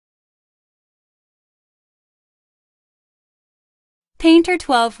Painter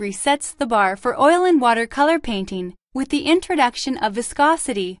 12 resets the bar for oil and watercolor painting with the introduction of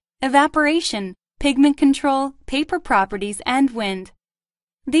viscosity, evaporation, pigment control, paper properties, and wind.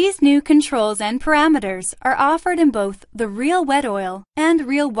 These new controls and parameters are offered in both the real wet oil and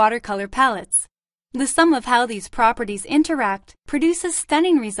real watercolor palettes. The sum of how these properties interact produces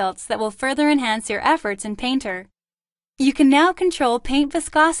stunning results that will further enhance your efforts in Painter. You can now control paint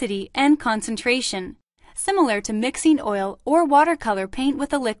viscosity and concentration, similar to mixing oil or watercolor paint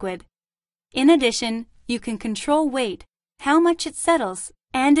with a liquid. In addition, you can control weight, how much it settles,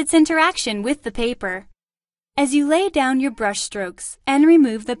 and its interaction with the paper. As you lay down your brush strokes and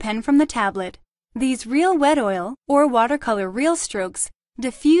remove the pen from the tablet, these real wet oil or watercolor real strokes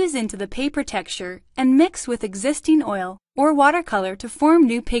diffuse into the paper texture and mix with existing oil or watercolor to form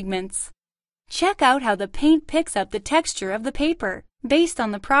new pigments. Check out how the paint picks up the texture of the paper based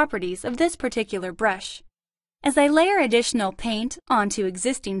on the properties of this particular brush. As I layer additional paint onto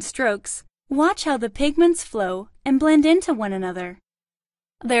existing strokes, watch how the pigments flow and blend into one another.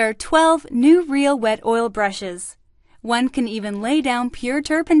 There are 12 new real wet oil brushes. One can even lay down pure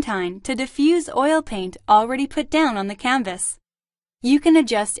turpentine to diffuse oil paint already put down on the canvas. You can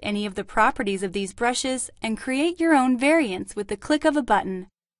adjust any of the properties of these brushes and create your own variants with the click of a button.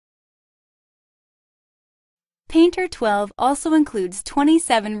 Painter 12 also includes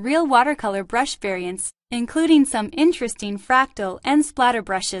 27 real watercolor brush variants, including some interesting fractal and splatter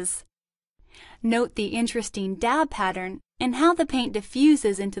brushes. Note the interesting dab pattern and how the paint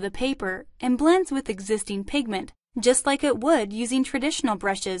diffuses into the paper and blends with existing pigment, just like it would using traditional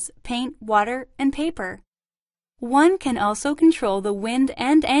brushes, paint, water, and paper. One can also control the wind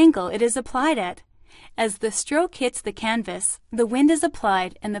and angle it is applied at. As the stroke hits the canvas, the wind is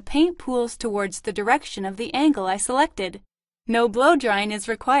applied and the paint pools towards the direction of the angle I selected. No blow drying is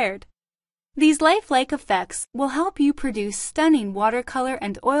required. These lifelike effects will help you produce stunning watercolor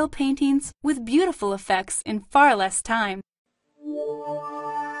and oil paintings with beautiful effects in far less time.